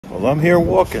Well, I'm here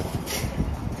walking.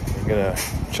 I'm gonna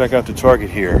check out the Target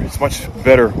here. It's much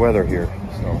better weather here,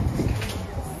 so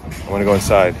I want to go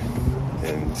inside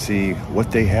and see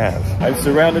what they have. I'm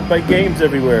surrounded by games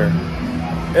everywhere.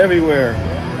 Everywhere.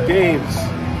 Games.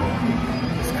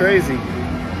 It's crazy.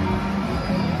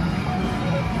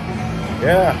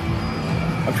 Yeah.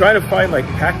 I'm trying to find like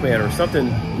Pac-Man or something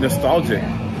nostalgic.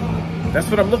 That's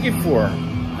what I'm looking for.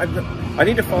 I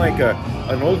need to find like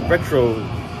an old retro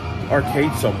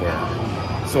arcade somewhere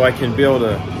so I can be able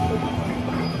to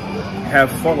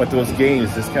have fun with those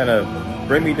games. Just kind of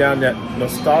bring me down that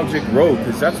nostalgic road,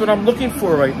 because that's what I'm looking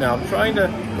for right now. I'm trying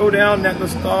to go down that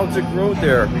nostalgic road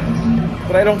there,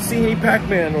 but I don't see any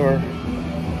Pac-Man or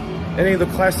any of the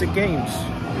classic games.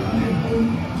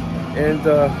 And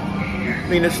I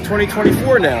mean, it's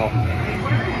 2024 now.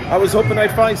 I was hoping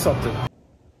I'd find something.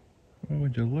 Oh,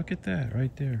 would you look at that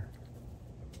right there?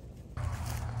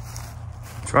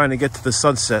 Trying to get to the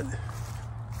sunset.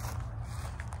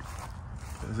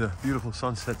 There's a beautiful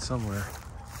sunset somewhere.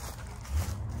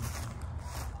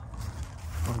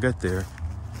 I'll get there.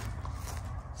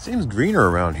 Seems greener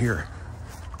around here.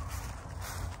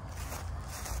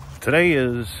 Today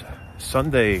is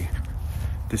Sunday,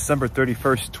 December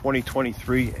 31st,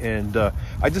 2023, and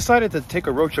I decided to take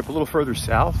a road trip a little further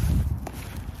south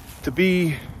to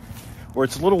be where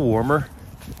it's a little warmer,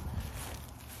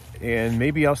 and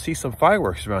maybe I'll see some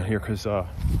fireworks around here, because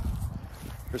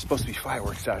there's supposed to be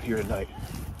fireworks out here tonight.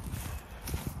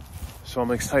 So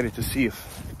I'm excited to see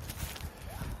if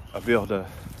I'll be able to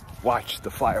watch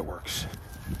the fireworks,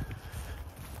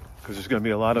 because there's going to be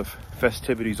a lot of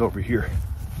festivities over here.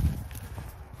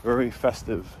 Very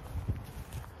festive.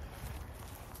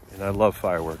 And I love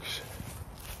fireworks.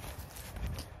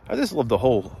 I just love the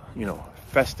whole,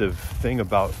 festive thing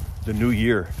about the new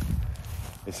year.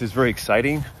 It's just very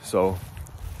exciting. So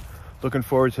looking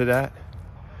forward to that.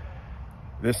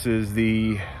 This is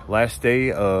the last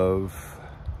day of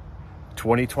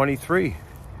 2023.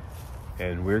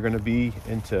 And we're going to be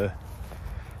into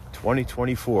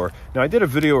 2024. Now, I did a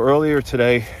video earlier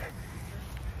today,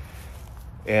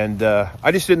 and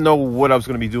I just didn't know what I was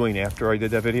going to be doing after I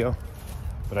did that video.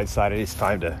 But I decided it's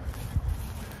time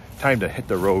to hit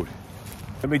the road.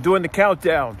 I'll be doing the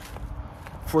countdown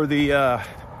for the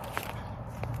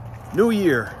new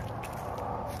year,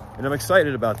 and I'm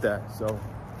excited about that. So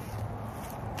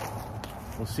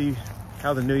we'll see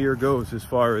how the new year goes as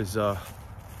far as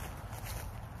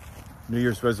New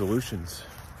Year's resolutions,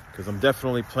 because I'm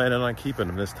definitely planning on keeping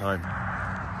them this time.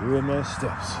 Doing my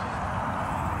steps.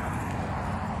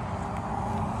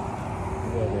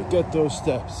 Gotta get those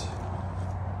steps.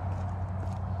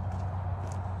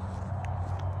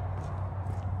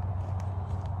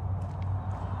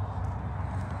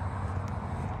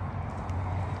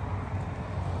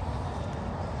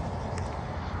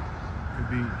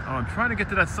 I'm trying to get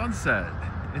to that sunset.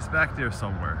 It's back there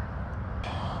somewhere.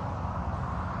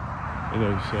 And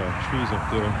there's trees up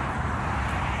there.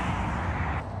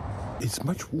 It's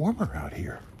much warmer out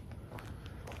here.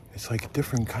 It's like a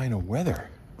different kind of weather.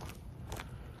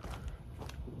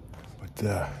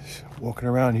 But walking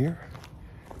around here,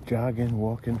 jogging,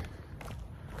 walking,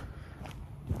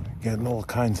 getting all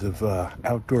kinds of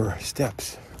outdoor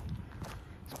steps.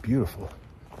 It's beautiful.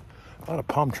 A lot of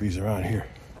palm trees around here.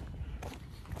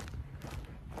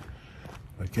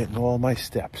 But getting all my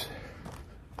steps.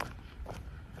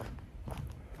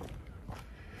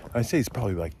 I'd say it's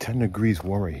probably like 10 degrees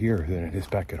warmer here than it is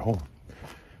back at home.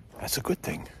 That's a good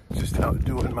thing. Just out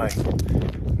doing my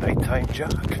nighttime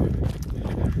jog.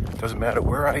 Doesn't matter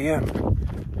where I am.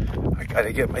 I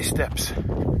gotta get my steps.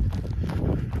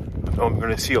 I know I'm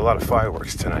gonna see a lot of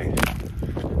fireworks tonight.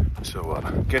 So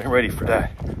getting ready for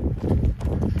that.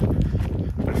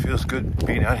 But it feels good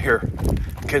being out here,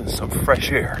 getting some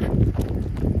fresh air.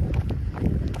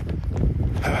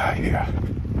 Yeah.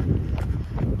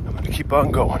 I'm gonna keep on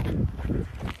going.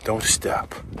 Don't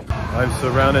stop. I'm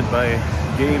surrounded by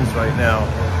games right now.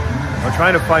 I'm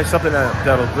trying to find something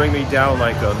that'll bring me down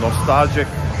like a nostalgic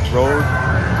road.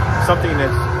 Something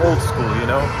that's old school,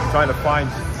 I'm trying to find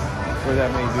where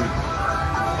that may be.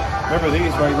 Remember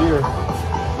these right here?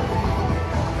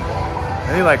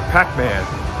 They like Pac-Man.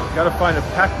 Gotta find a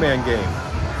Pac-Man game.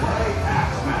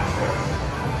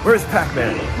 Where's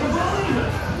Pac-Man?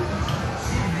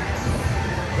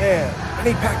 Yeah, I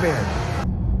need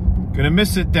Pac-Man. Gonna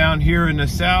miss it down here in the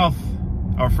south,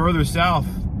 or further south.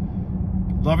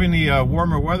 Loving the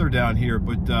warmer weather down here,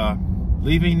 but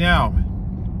leaving now.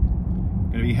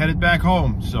 Gonna be headed back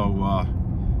home, so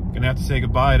gonna have to say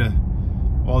goodbye to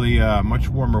all the much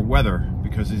warmer weather,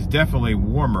 because it's definitely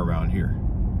warmer around here.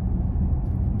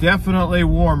 Definitely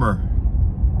warmer.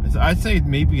 I'd say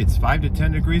maybe it's 5 to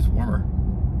 10 degrees warmer.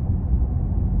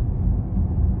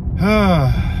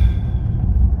 I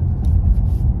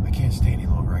can't stay any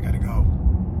longer. I gotta go.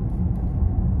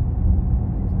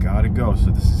 Gotta go.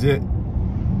 So this is it.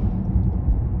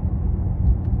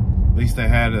 At least I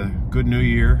had a good New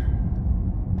Year.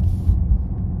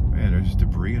 Man, there's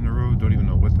debris in the road. Don't even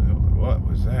know what the hell. What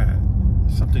was that?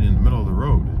 Something in the middle of the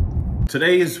road.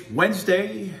 Today is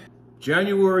Wednesday,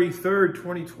 January 3rd,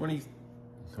 2020.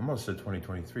 I almost said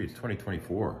 2023. It's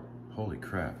 2024. Holy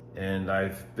crap. And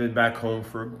I've been back home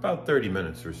for about 30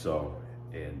 minutes or so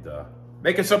and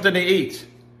making something to eat.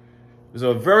 It was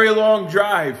a very long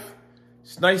drive.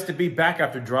 It's nice to be back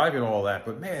after driving all that,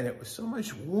 but man, it was so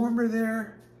much warmer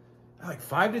there. Like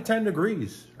 5 to 10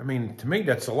 degrees. I mean, to me,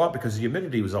 that's a lot because the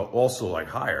humidity was also like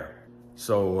higher.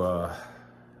 So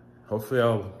hopefully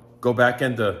I'll go back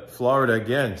into Florida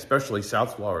again, especially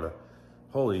South Florida.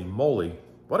 Holy moly,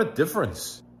 what a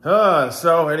difference.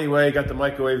 So anyway, got the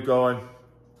microwave going.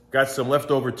 Got some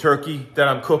leftover turkey that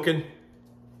I'm cooking.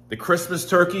 The Christmas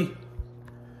turkey.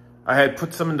 I had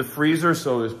put some in the freezer,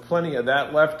 so there's plenty of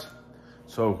that left.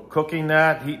 So cooking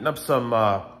that, heating up some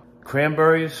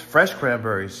cranberries, fresh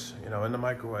cranberries, you know, in the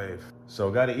microwave. So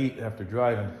got to eat after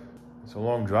driving. It's a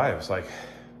long drive. It's like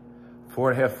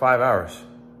 4.5, 5 hours.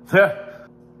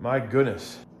 My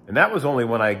goodness. And that was only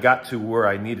when I got to where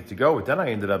I needed to go. But then I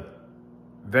ended up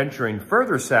venturing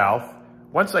further south.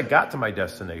 Once I got to my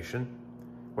destination,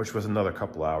 which was another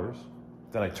couple hours,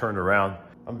 then I turned around.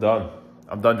 I'm done.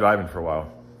 I'm done driving for a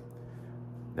while.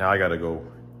 Now I got to go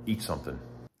eat something.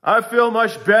 I feel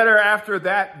much better after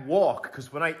that walk,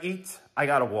 because when I eat, I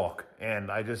gotta walk.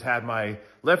 And I just had my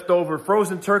leftover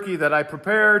frozen turkey that I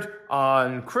prepared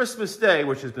on Christmas Day,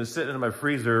 which has been sitting in my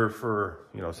freezer for,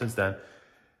 you know, since then.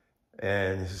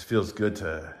 And it just feels good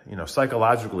to, you know,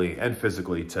 psychologically and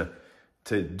physically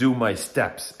to do my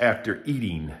steps after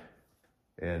eating.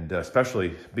 And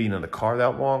especially being in the car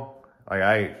that long.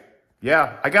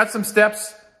 Yeah, I got some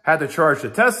steps, had to charge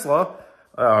the Tesla.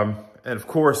 And of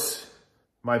course,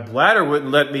 my bladder wouldn't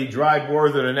let me drive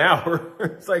more than an hour.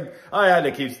 It's like, I had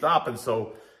to keep stopping.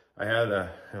 So I had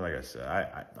to, like I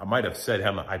said, I might have said,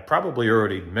 I probably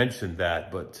already mentioned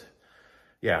that, but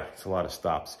yeah, it's a lot of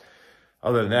stops.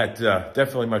 Other than that,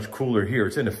 definitely much cooler here.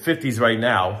 It's in the 50s right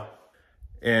now.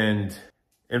 And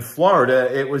in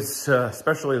Florida, it was,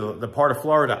 especially the part of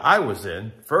Florida I was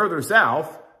in, further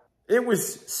south, it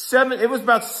was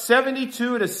about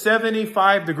 72 to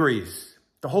 75 degrees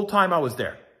the whole time I was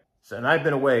there. And I've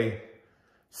been away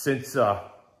since the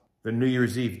New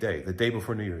Year's Eve day, the day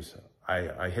before New Year's.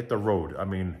 I hit the road. I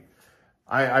mean,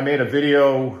 I made a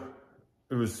video.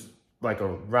 It was like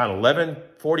around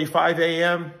 11:45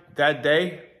 a.m. that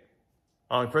day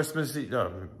on Christmas,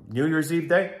 New Year's Eve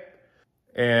day.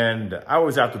 And I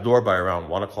was out the door by around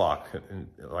 1 o'clock. And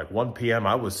like 1 p.m.,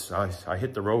 I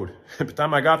hit the road. By the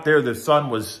time I got there, the sun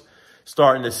was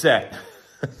starting to set.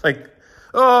 It's like,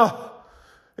 oh,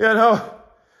 you know.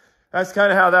 That's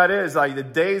kind of how that is. Like the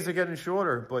days are getting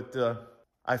shorter, but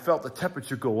I felt the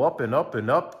temperature go up and up and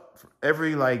up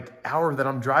every like hour that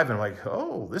I'm driving. I'm like,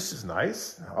 oh, this is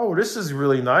nice. Oh, this is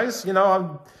really nice. You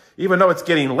know, even though it's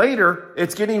getting later,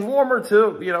 it's getting warmer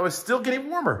too. You know, it's still getting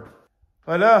warmer.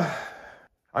 But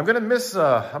I'm gonna miss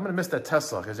that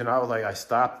Tesla because, you know, I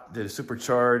stopped, did a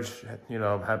supercharge, you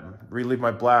know, relieved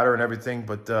my bladder and everything.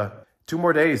 But 2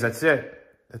 more days, that's it.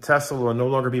 The Tesla will no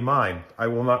longer be mine. I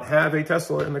will not have a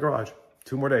Tesla in the garage.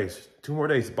 2 more days. 2 more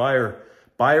days.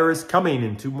 Buyer is coming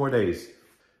in 2 more days.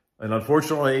 And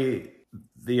unfortunately,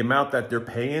 the amount that they're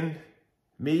paying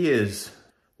me is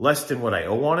less than what I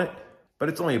owe on it. But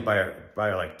it's only by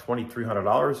like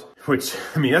 $2,300, which,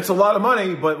 I mean, that's a lot of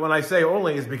money. But when I say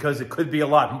only, is because it could be a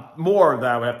lot more that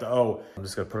I would have to owe. I'm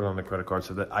just going to put it on the credit card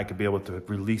so that I could be able to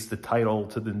release the title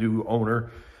to the new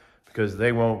owner, because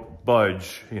they won't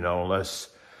budge, you know, unless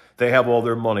they have all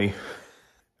their money.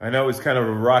 I know it's kind of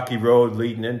a rocky road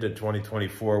leading into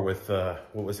 2024 with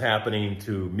what was happening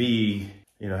to me,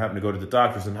 you know, having to go to the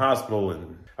doctors and hospital.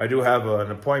 And I do have an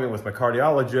appointment with my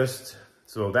cardiologist,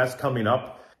 so that's coming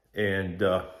up. And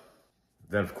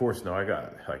then, of course, now I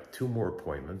got like 2 more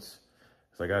appointments.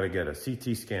 So I got to get a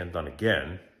CT scan done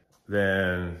again.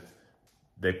 Then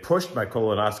they pushed my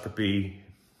colonoscopy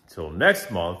till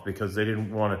next month because they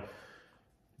didn't want to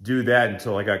do that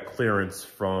until I got clearance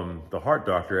from the heart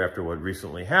doctor after what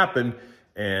recently happened.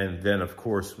 And then, of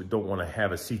course, we don't want to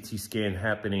have a CT scan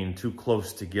happening too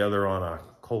close together on a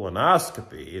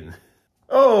colonoscopy. And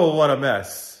oh, what a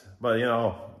mess. But, you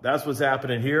know, that's what's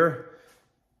happening here.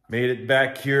 Made it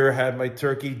back here, had my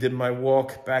turkey, did my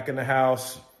walk back in the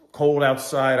house. Cold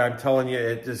outside, I'm telling you,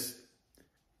 it just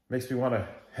makes me want to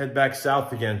head back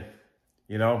south again,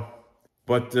 you know.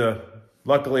 But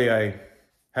luckily I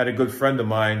had a good friend of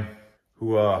mine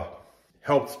who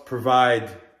helped provide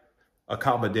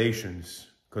accommodations,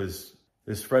 because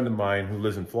this friend of mine who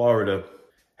lives in Florida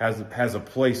has a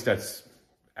place that's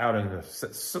out in the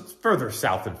further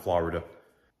south in Florida.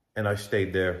 And I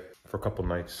stayed there for a couple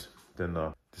nights, then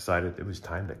decided it was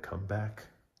time to come back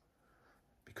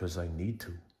because I need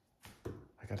to.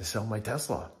 I got to sell my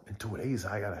Tesla in 2 days.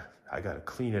 I gotta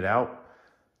clean it out.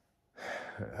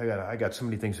 I got so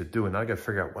many things to do, and I got to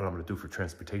figure out what I'm going to do for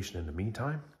transportation in the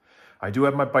meantime. I do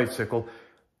have my bicycle.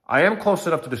 I am close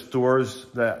enough to the stores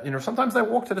that, you know, sometimes I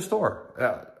walk to the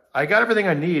store. I got everything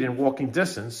I need in walking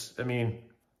distance. I mean,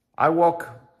 I walk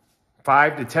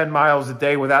 5 to 10 miles a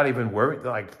day without even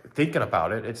thinking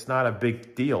about it. It's not a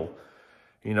big deal.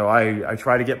 You know, I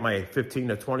try to get my 15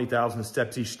 to 20,000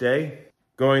 steps each day.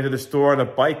 Going to the store on a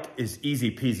bike is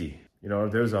easy peasy. You know,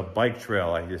 there's a bike trail.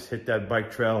 I just hit that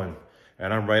bike trail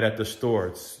and I'm right at the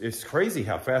store. It's crazy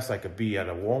how fast I could be at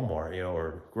a Walmart, you know,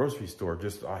 or grocery store,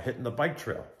 just hitting the bike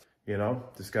trail. You know,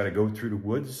 just got to go through the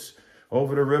woods,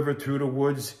 over the river, through the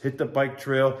woods, hit the bike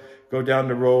trail, go down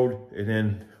the road, and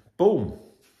then boom.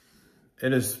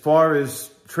 And as far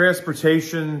as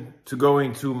transportation to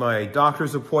going to my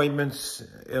doctor's appointments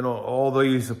and all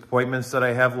these appointments that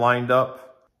I have lined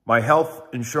up, my health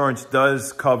insurance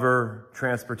does cover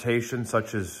transportation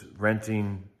such as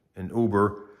renting an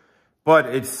Uber, but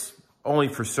it's only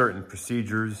for certain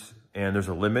procedures and there's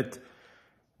a limit.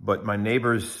 But my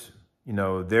neighbors, you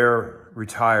know, they're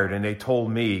retired and they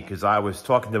told me, because I was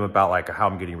talking to them about like how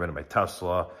I'm getting rid of my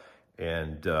Tesla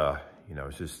and, you know,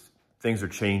 it's just things are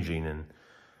changing. And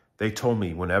they told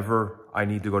me whenever I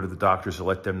need to go to the doctors to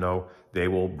let them know, they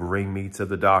will bring me to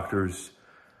the doctors,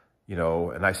 you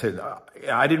know. And I said,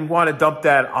 I didn't want to dump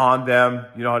that on them.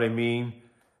 You know what I mean?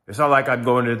 It's not like I'm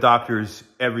going to the doctors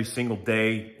every single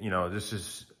day. You know, this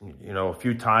is, you know, a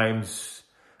few times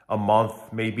a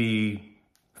month, maybe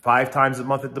 5 times a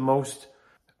month at the most.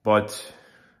 But,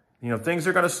 you know, things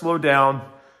are going to slow down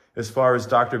as far as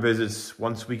doctor visits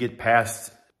once we get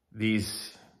past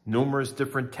these numerous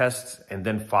different tests and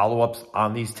then follow-ups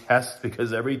on these tests,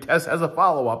 because every test has a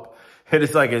follow-up. And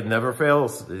it's like it never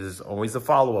fails. There's always a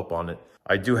follow-up on it.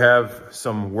 I do have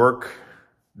some work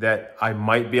that I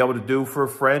might be able to do for a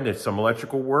friend. It's some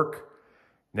electrical work.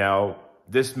 Now,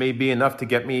 this may be enough to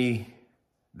get me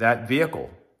that vehicle.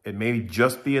 It may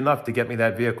just be enough to get me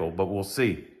that vehicle, but we'll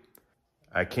see.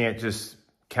 I can't just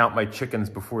count my chickens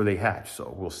before they hatch.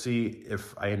 So we'll see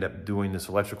if I end up doing this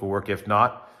electrical work. If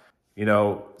not, you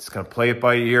know, it's going to play it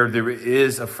by ear. There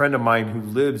is a friend of mine who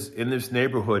lives in this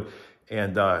neighborhood,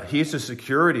 and he's a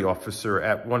security officer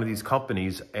at one of these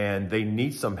companies, and they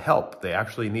need some help. They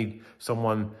actually need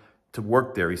someone to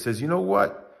work there. He says, you know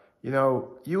what? You know,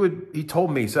 he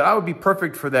told me, he said, I would be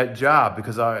perfect for that job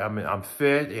because I'm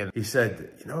fit. And he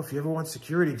said, you know, if you ever want a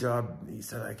security job, he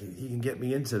said, he can get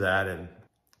me into that. And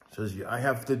says, I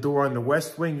have the door on the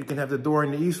west wing. You can have the door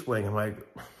in the east wing. I'm like,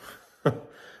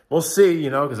 we'll see,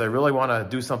 you know, because I really want to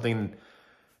do something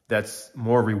that's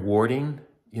more rewarding,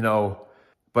 you know.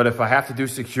 But if I have to do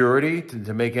security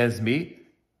to make ends meet,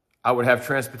 I would have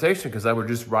transportation because I would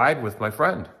just ride with my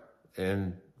friend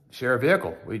and share a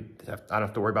vehicle. I don't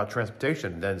have to worry about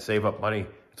transportation, then save up money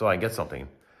until I get something.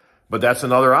 But that's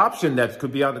another option that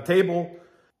could be on the table,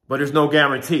 but there's no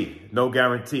guarantee. No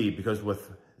guarantee, because with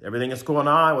everything that's going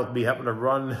on, with me having to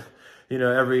run, you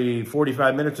know, every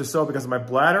 45 minutes or so because of my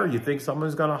bladder, you think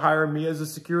someone's going to hire me as a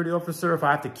security officer if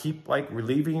I have to keep like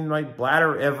relieving my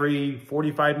bladder every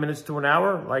 45 minutes to an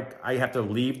hour? Like I have to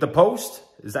leave the post?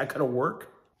 Is that going to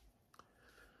work?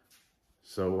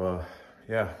 So,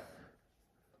 yeah.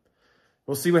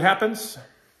 We'll see what happens.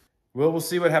 We'll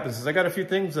see what happens. I got a few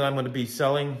things that I'm going to be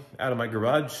selling out of my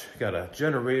garage. Got a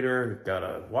generator, got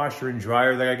a washer and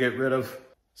dryer that I get rid of.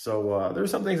 So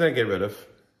there's some things I get rid of.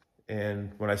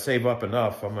 And when I save up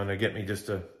enough, I'm going to get me just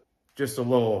a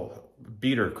little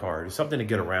beater car, something to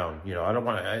get around. You know, I don't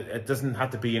want to, it doesn't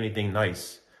have to be anything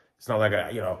nice. It's not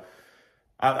like you know,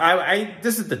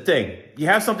 this is the thing. You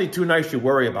have something too nice, you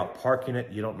worry about parking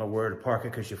it. You don't know where to park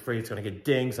it because you're afraid it's going to get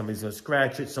dinged. Somebody's going to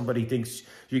scratch it. Somebody thinks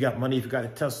you got money if you got a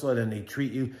Tesla, then they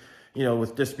treat you, you know,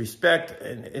 with disrespect.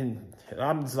 And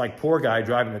I'm just like poor guy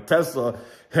driving a Tesla,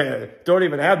 don't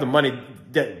even have the money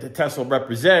that the Tesla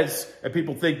represents. And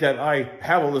people think that I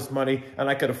have all this money and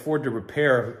I could afford to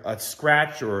repair a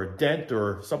scratch or a dent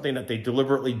or something that they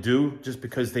deliberately do just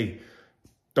because they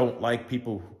don't like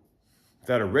people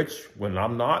that are rich when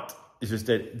I'm not. It's just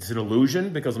that it's an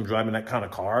illusion because I'm driving that kind of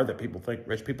car that people think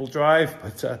rich people drive.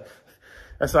 But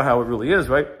that's not how it really is,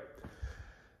 right?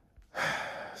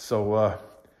 So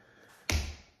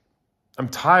I'm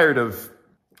tired of,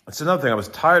 it's another thing, I was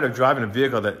tired of driving a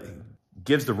vehicle that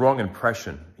gives the wrong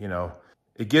impression, you know.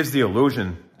 It gives the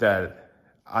illusion that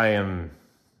I am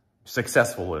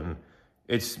successful, and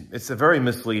it's a very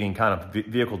misleading kind of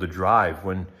vehicle to drive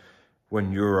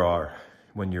when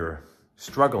you're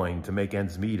struggling to make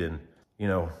ends meet. And, you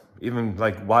know, even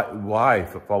like Y,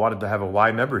 if I wanted to have a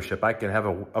Y membership, I can have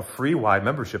a free Y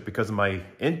membership because of my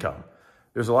income.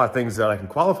 There's a lot of things that I can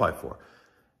qualify for.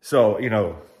 So, you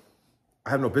know, I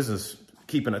have no business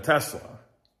keeping a Tesla.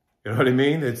 You know what I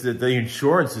mean? The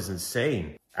insurance is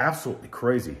insane. Absolutely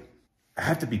crazy. I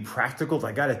have to be practical.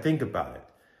 I got to think about it.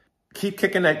 Keep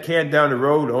kicking that can down the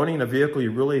road, owning a vehicle you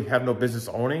really have no business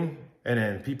owning. And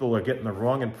then people are getting the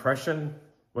wrong impression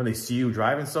when they see you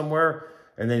driving somewhere.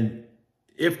 And then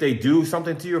if they do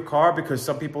something to your car, because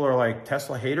some people are like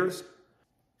Tesla haters,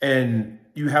 and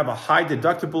you have a high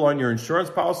deductible on your insurance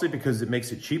policy because it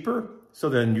makes it cheaper, so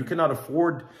then you cannot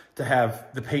afford to have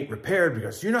the paint repaired,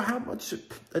 because you know how much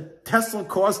a Tesla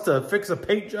costs to fix a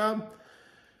paint job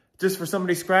just for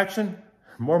somebody scratching?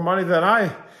 More money than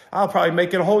I'll probably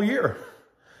make it a whole year.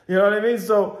 You know what I mean?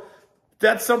 So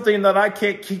that's something that I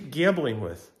can't keep gambling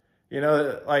with. You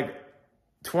know, like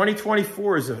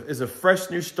 2024 is a fresh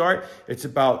new start. It's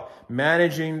about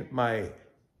managing my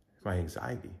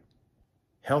anxiety.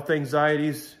 Health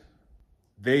anxieties,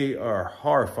 they are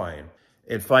horrifying.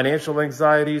 And financial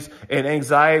anxieties and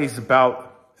anxieties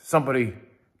about somebody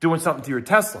doing something to your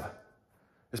Tesla,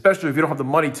 especially if you don't have the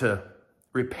money to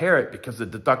repair it because the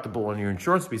deductible on your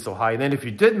insurance would be so high. And then if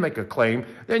you did make a claim,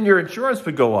 then your insurance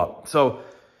would go up. So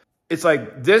it's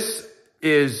like, this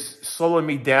is slowing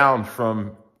me down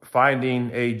from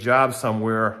finding a job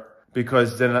somewhere,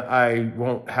 because then I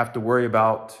won't have to worry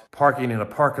about parking in a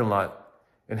parking lot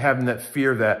and having that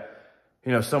fear that,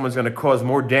 you know, someone's going to cause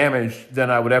more damage than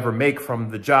I would ever make from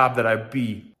the job that I'd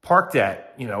be parked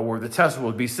at, you know, where the Tesla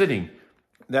would be sitting.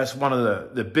 That's one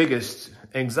of the biggest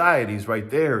anxieties right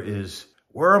there, is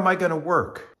where am I going to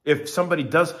work if somebody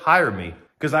does hire me?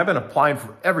 Because I've been applying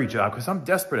for every job because I'm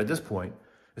desperate at this point,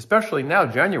 especially now,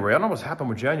 January. I don't know what's happened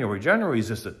with January. January is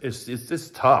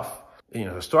just tough. You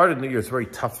know, the start of the year is very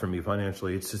tough for me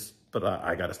financially. It's just, but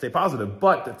I got to stay positive.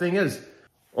 But the thing is,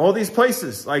 all these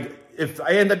places, like if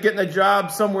I end up getting a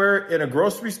job somewhere in a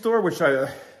grocery store, which I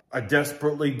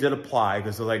desperately did apply,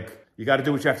 because they're like, you got to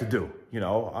do what you have to do. You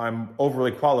know, I'm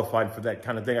overly qualified for that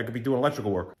kind of thing. I could be doing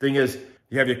electrical work. Thing is,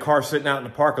 you have your car sitting out in the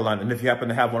parking lot, and if you happen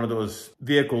to have one of those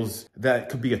vehicles that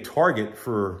could be a target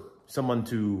for someone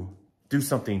to do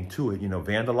something to it, you know,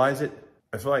 vandalize it,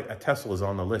 I feel like a Tesla is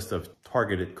on the list of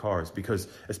targeted cars, because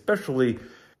especially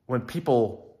when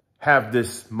people have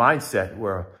this mindset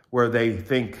where they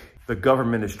think the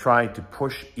government is trying to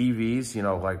push EVs, you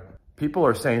know, like people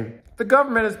are saying, the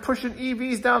government is pushing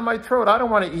EVs down my throat. I don't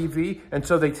want an EV. And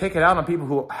so they take it out on people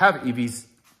who have EVs,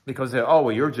 because they're, oh,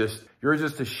 well, you're just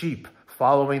a sheep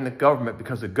following the government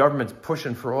because the government's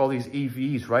pushing for all these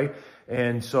EVs, right?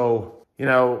 And so, you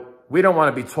know, we don't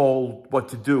want to be told what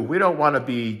to do. We don't want to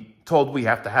be told we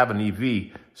have to have an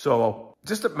EV. So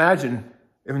just imagine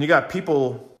when you got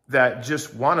people that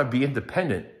just want to be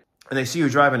independent and they see you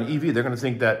driving an EV, they're going to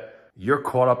think that you're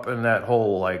caught up in that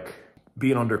whole, like,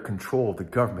 being under control of the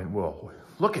government. Well,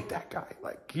 look at that guy.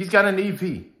 Like, he's got an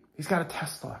EV. He's got a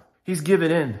Tesla. He's giving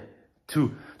in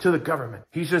to the government.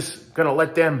 He's just going to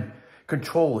let them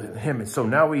control him. And so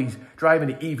now he's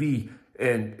driving an EV.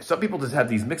 And some people just have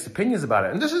these mixed opinions about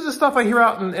it. And this is the stuff I hear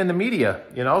out in the media,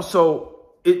 you know?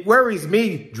 So it worries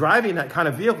me driving that kind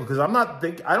of vehicle, because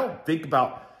I don't think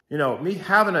about, you know, me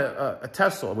having a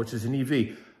Tesla, which is an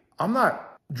EV. I'm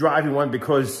not driving one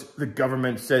because the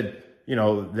government said, you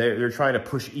know, they're trying to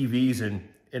push EVs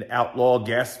and outlaw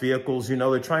gas vehicles. You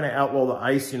know, they're trying to outlaw the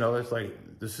ICE. You know, it's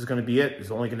like, this is going to be it.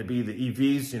 It's only going to be the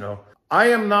EVs, you know. I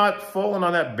am not falling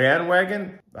on that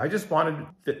bandwagon. I just wanted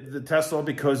the Tesla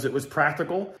because it was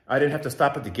practical. I didn't have to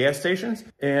stop at the gas stations.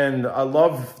 And I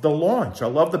love the launch. I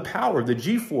love the power, the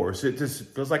G-force. It just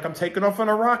feels like I'm taking off on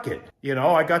a rocket. You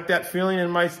know, I got that feeling in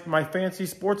my fancy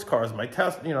sports cars, my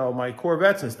Tesla, you know, my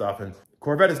Corvettes and stuff. And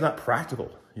Corvette is not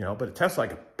practical, you know, but a Tesla, I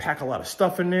can pack a lot of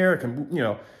stuff in there. It can, you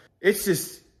know, it's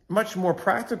just much more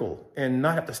practical and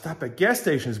not have to stop at gas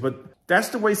stations. But that's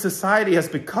the way society has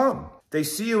become. They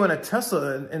see you in a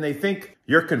Tesla and they think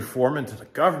you're conforming to the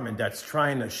government that's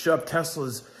trying to shove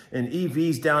Teslas and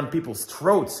EVs down people's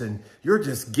throats, and you're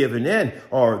just giving in.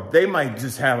 Or they might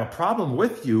just have a problem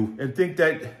with you and think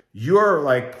that you're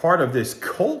like part of this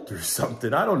cult or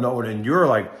something. I don't know. And you're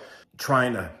like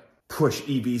trying to push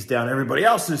EVs down everybody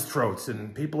else's throats,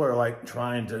 and people are like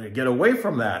trying to get away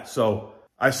from that. So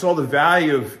I saw the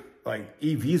value of like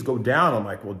EVs go down. I'm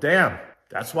like, well, damn.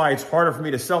 That's why it's harder for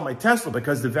me to sell my Tesla,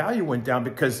 because the value went down,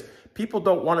 because people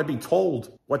don't want to be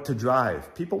told what to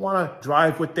drive. People want to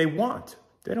drive what they want.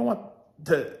 They don't want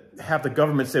to have the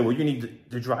government say, well, you need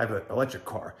to drive an electric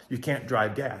car. You can't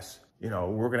drive gas. You know,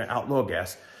 we're going to outlaw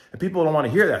gas. And people don't want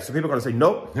to hear that. So people are going to say,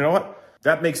 nope, you know what?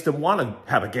 That makes them want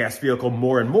to have a gas vehicle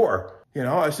more and more. You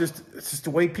know, it's just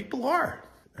the way people are.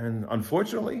 And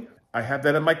unfortunately, I have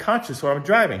that in my conscience when I'm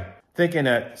driving, thinking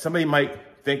that somebody might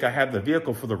think I have the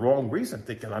vehicle for the wrong reason,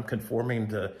 thinking I'm conforming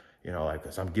to, you know, like,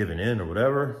 'cause I'm giving in or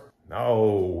whatever.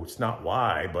 No, it's not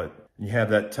why, but you have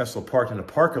that Tesla parked in the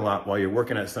parking lot while you're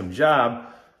working at some job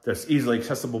that's easily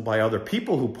accessible by other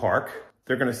people who park.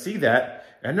 They're going to see that,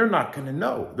 and they're not going to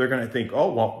know. They're going to think,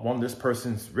 oh, well, one, this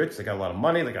person's rich. They got a lot of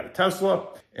money. They got a Tesla.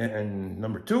 And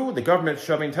number two, the government's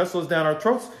shoving Teslas down our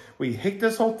throats. We hate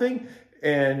this whole thing.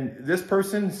 And this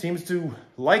person seems to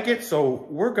like it. So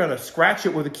we're going to scratch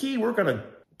it with a key. We're going to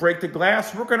break the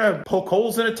glass. We're going to poke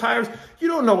holes in the tires. You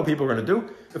don't know what people are going to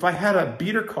do. If I had a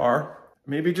beater car,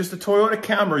 maybe just a Toyota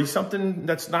Camry, something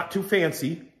that's not too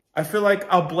fancy, I feel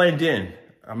like I'll blend in.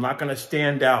 I'm not going to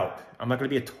stand out. I'm not going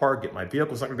to be a target. My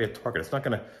vehicle's not going to be a target. It's not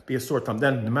going to be a sore thumb.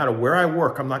 Then no matter where I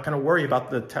work, I'm not going to worry about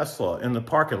the Tesla in the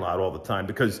parking lot all the time,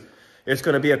 because it's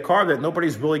going to be a car that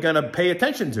nobody's really going to pay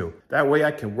attention to. That way I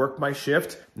can work my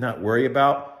shift, not worry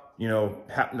about, you know,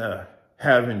 having to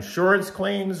have insurance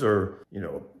claims or, you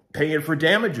know, paying for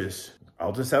damages.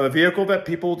 I'll just have a vehicle that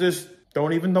people just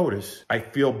don't even notice. I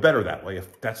feel better that way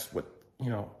if that's what,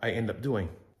 you know, I end up doing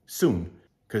soon,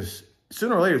 because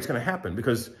sooner or later it's going to happen,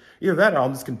 because either that or I'll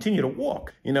just continue to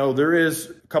walk. You know, there is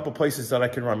a couple places that I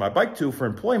can ride my bike to for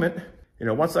employment. You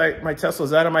know, once my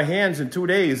Tesla's out of my hands in 2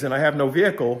 days and I have no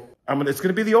vehicle, it's going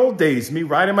to be the old days, me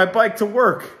riding my bike to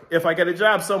work if I get a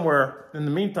job somewhere in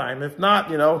the meantime. If not,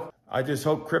 you know, I just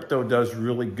hope crypto does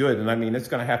really good. And I mean, it's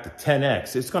going to have to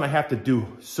 10x. It's going to have to do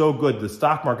so good. The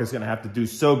stock market's going to have to do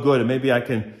so good. And maybe I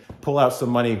can pull out some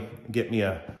money and get me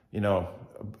a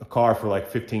car for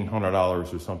like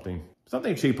 $1,500 or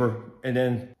something cheaper, and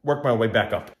then work my way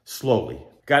back up slowly.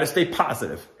 Got to stay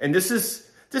positive. And this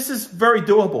is very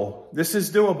doable. This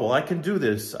is doable. I can do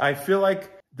this. I feel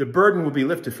like the burden will be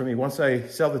lifted for me once I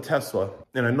sell the Tesla,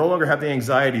 and I no longer have the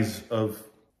anxieties of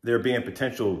there being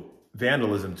potential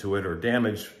vandalism to it or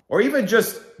damage, or even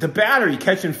just the battery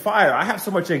catching fire. I have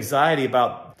so much anxiety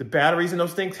about the batteries in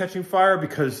those things catching fire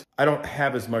because I don't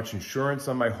have as much insurance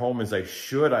on my home as I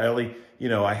should.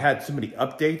 I had so many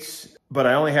updates, but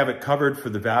I only have it covered for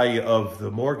the value of the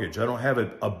mortgage. I don't have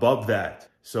it above that.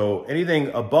 So anything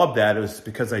above that is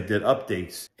because I did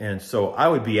updates. And so I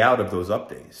would be out of those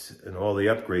updates and all the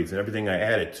upgrades and everything I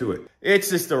added to it.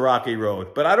 It's just a rocky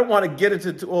road. But I don't want to get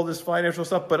into all this financial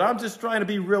stuff, but I'm just trying to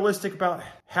be realistic about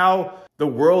how the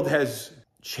world has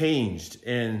changed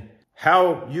and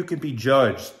how you can be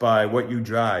judged by what you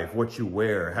drive, what you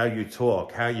wear, how you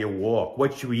talk, how you walk,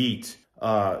 what you eat,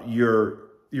 your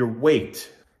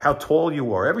weight, how tall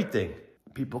you are, everything.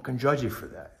 People can judge you for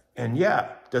that. And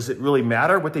yeah, does it really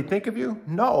matter what they think of you?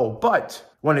 No, but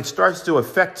when it starts to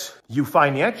affect you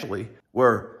financially,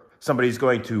 where somebody's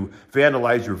going to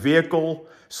vandalize your vehicle,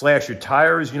 slash your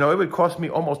tires, it would cost me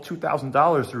almost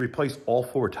 $2,000 to replace all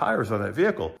 4 tires on that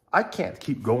vehicle. I can't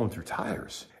keep going through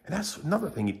tires. And that's another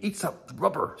thing. It eats up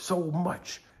rubber so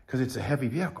much because it's a heavy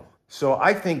vehicle. So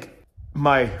I think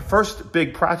my first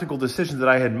big practical decision that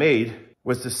I had made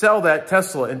was to sell that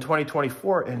Tesla in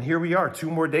 2024. And here we are,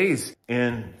 2 more days.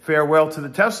 And farewell to the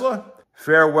Tesla,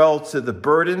 farewell to the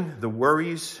burden, the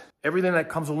worries, everything that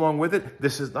comes along with it.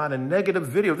 This is not a negative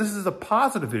video. This is a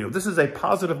positive video. This is a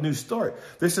positive new start.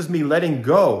 This is me letting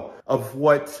go of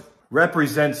what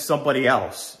represents somebody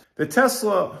else. The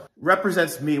Tesla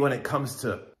represents me when it comes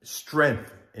to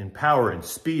strength and power and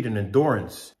speed and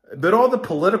endurance. But all the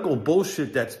political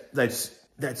bullshit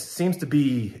that seems to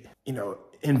be,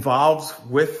 involves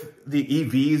with the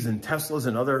EVs and Teslas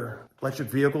and other electric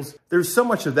vehicles. There's so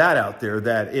much of that out there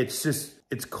that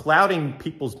it's clouding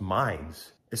people's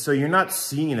minds. And so you're not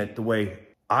seeing it the way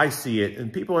I see it,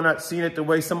 and people are not seeing it the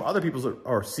way some other people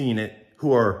are seeing it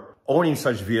who are owning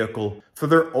such vehicle for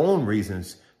their own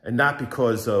reasons and not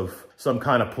because of some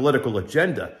kind of political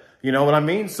agenda. You know what I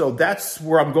mean? So that's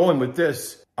where I'm going with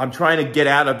this. I'm trying to get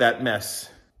out of that mess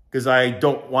because I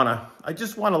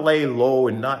just want to lay low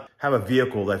and not have a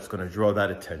vehicle that's going to draw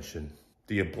that attention.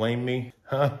 Do you blame me?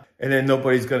 Huh? And then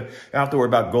nobody's going to have to worry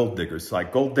about gold diggers.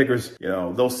 Like gold diggers,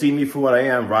 they'll see me for what I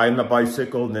am, riding a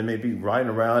bicycle and then maybe riding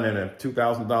around in a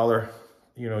 $2,000,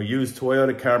 used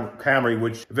Toyota Camry,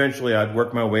 which eventually I'd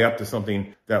work my way up to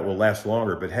something that will last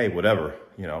longer. But hey, whatever,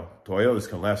 Toyotas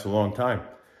can last a long time.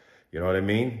 You know what I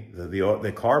mean?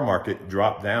 The car market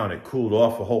dropped down. It cooled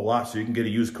off a whole lot. So you can get a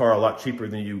used car a lot cheaper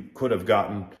than you could have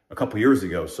gotten a couple years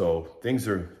ago. So things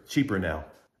are cheaper now.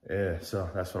 Yeah, so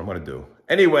that's what I'm going to do.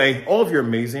 Anyway, all of you are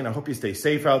amazing. I hope you stay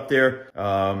safe out there.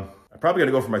 I'm probably going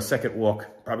to go for my second walk.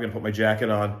 Probably going to put my jacket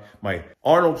on, my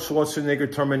Arnold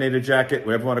Schwarzenegger Terminator jacket,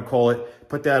 whatever you want to call it.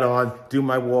 Put that on, do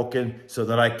my walking so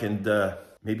that I can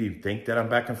maybe think that I'm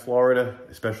back in Florida,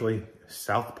 especially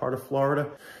south part of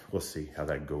Florida. We'll see how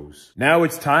that goes. Now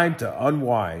it's time to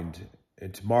unwind.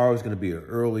 And tomorrow is going to be an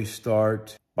early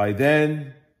start. By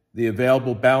then, the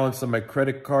available balance on my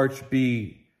credit card should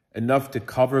be enough to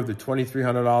cover the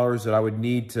 $2,300 that I would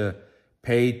need to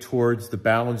pay towards the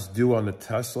balance due on the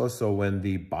Tesla. So when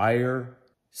the buyer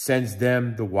sends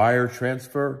them the wire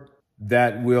transfer,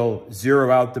 that will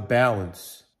zero out the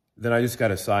balance. Then I just got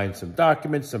to sign some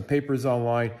documents, some papers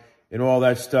online, and all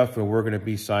that stuff. And we're going to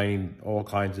be signing all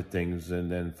kinds of things.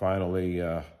 And then finally,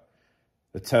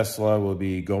 the Tesla will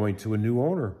be going to a new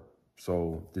owner.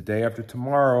 So the day after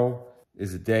tomorrow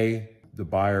is the day the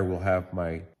buyer will have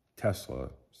my Tesla.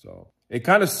 So it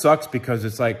kind of sucks because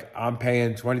it's like I'm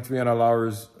paying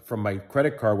 $2,300 from my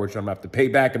credit card, which I'm going to have to pay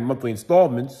back in monthly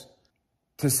installments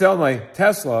to sell my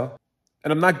Tesla.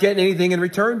 And I'm not getting anything in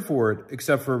return for it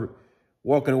except for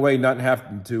walking away, not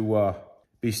having to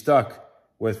be stuck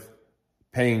with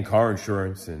paying car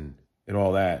insurance and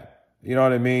all that. You know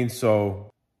what I mean?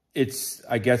 So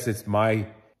I guess it's my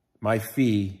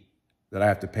fee that I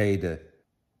have to pay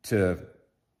to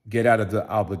get out of the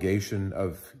obligation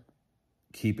of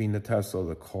keeping the Tesla,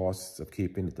 the costs of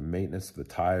keeping it, the maintenance of the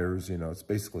tires. You know, it's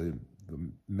basically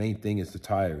the main thing is the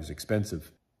tires,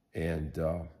 expensive, and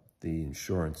the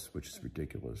insurance, which is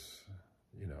ridiculous.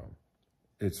 You know,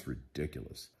 it's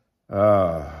ridiculous.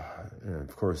 And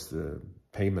of course, the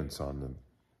payments on them.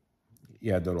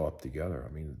 You add that all up together.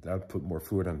 I mean, that would put more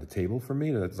food on the table for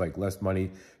me. That's like less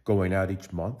money going out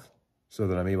each month so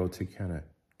that I'm able to kind of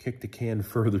kick the can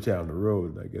further down the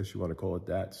road. I guess you want to call it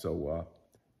that. So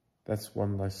that's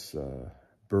one less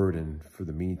burden for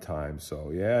the meantime.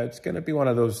 So yeah, it's going to be one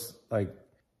of those, like,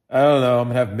 I don't know, I'm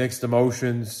going to have mixed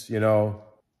emotions, you know.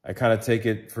 I kind of take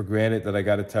it for granted that I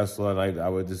got a Tesla, and I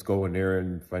would just go in there,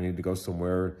 and if I need to go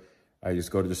somewhere, I just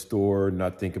go to the store,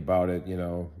 not think about it, you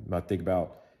know, not think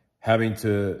about having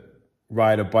to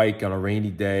ride a bike on a rainy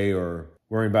day or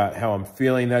worrying about how I'm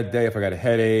feeling that day, if I got a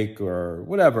headache or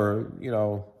whatever, you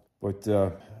know. But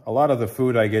a lot of the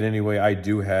food I get anyway, I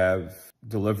do have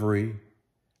delivery.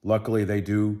 Luckily, they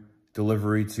do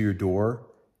delivery to your door,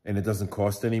 and it doesn't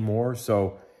cost any more.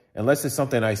 So unless it's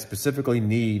something I specifically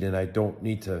need and I don't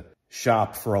need to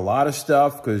shop for a lot of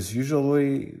stuff, because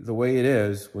usually the way it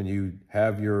is when you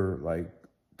have your like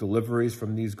deliveries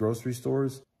from these grocery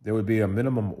stores, there would be a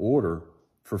minimum order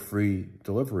for free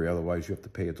delivery. Otherwise, you have to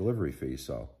pay a delivery fee.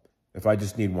 So if I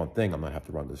just need one thing, I'm going to have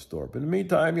to run to the store. But in the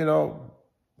meantime, you know,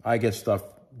 I get stuff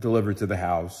delivered to the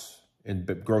house in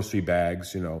grocery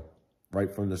bags, you know, right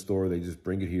from the store. They just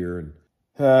bring it here. And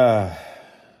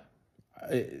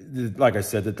like I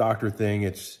said, the doctor thing,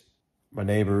 it's my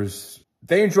neighbors.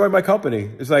 They enjoy my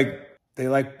company. It's like they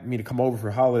like me to come over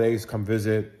for holidays, come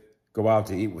visit, go out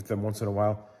to eat with them once in a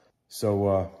while.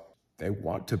 So they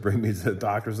want to bring me to the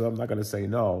doctor, so I'm not going to say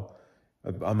no.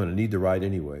 I'm going to need the ride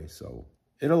anyway. So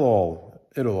it'll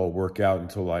all work out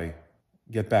until I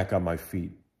get back on my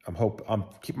feet. I'm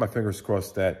keeping my fingers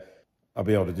crossed that I'll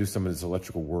be able to do some of this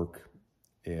electrical work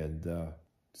and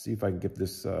see if I can get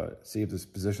this, see if this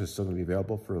position is still going to be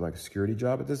available for like a security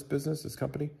job at this business, this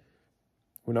company.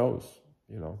 Who knows?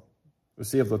 You know, we'll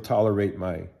see if they'll tolerate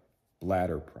my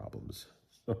bladder problems.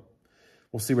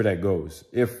 We'll see where that goes.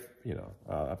 If, you know,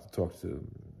 I'll have to talk to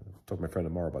my friend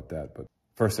tomorrow about that. But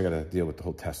first I got to deal with the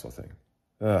whole Tesla thing.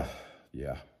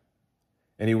 Yeah.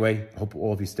 Anyway, I hope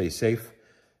all of you stay safe.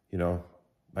 You know,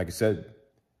 like I said,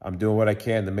 I'm doing what I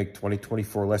can to make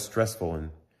 2024 less stressful, and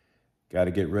got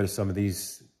to get rid of some of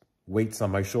these weights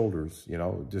on my shoulders, you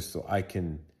know, just so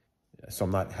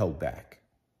I'm not held back.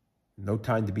 No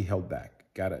time to be held back.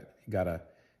 Gotta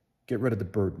get rid of the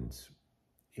burdens.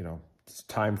 You know, it's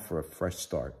time for a fresh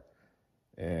start.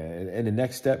 And the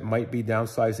next step might be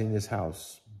downsizing this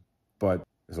house. But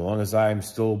as long as I'm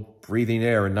still breathing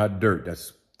air and not dirt,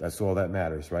 that's all that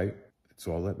matters, right? It's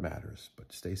all that matters.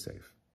 But stay safe.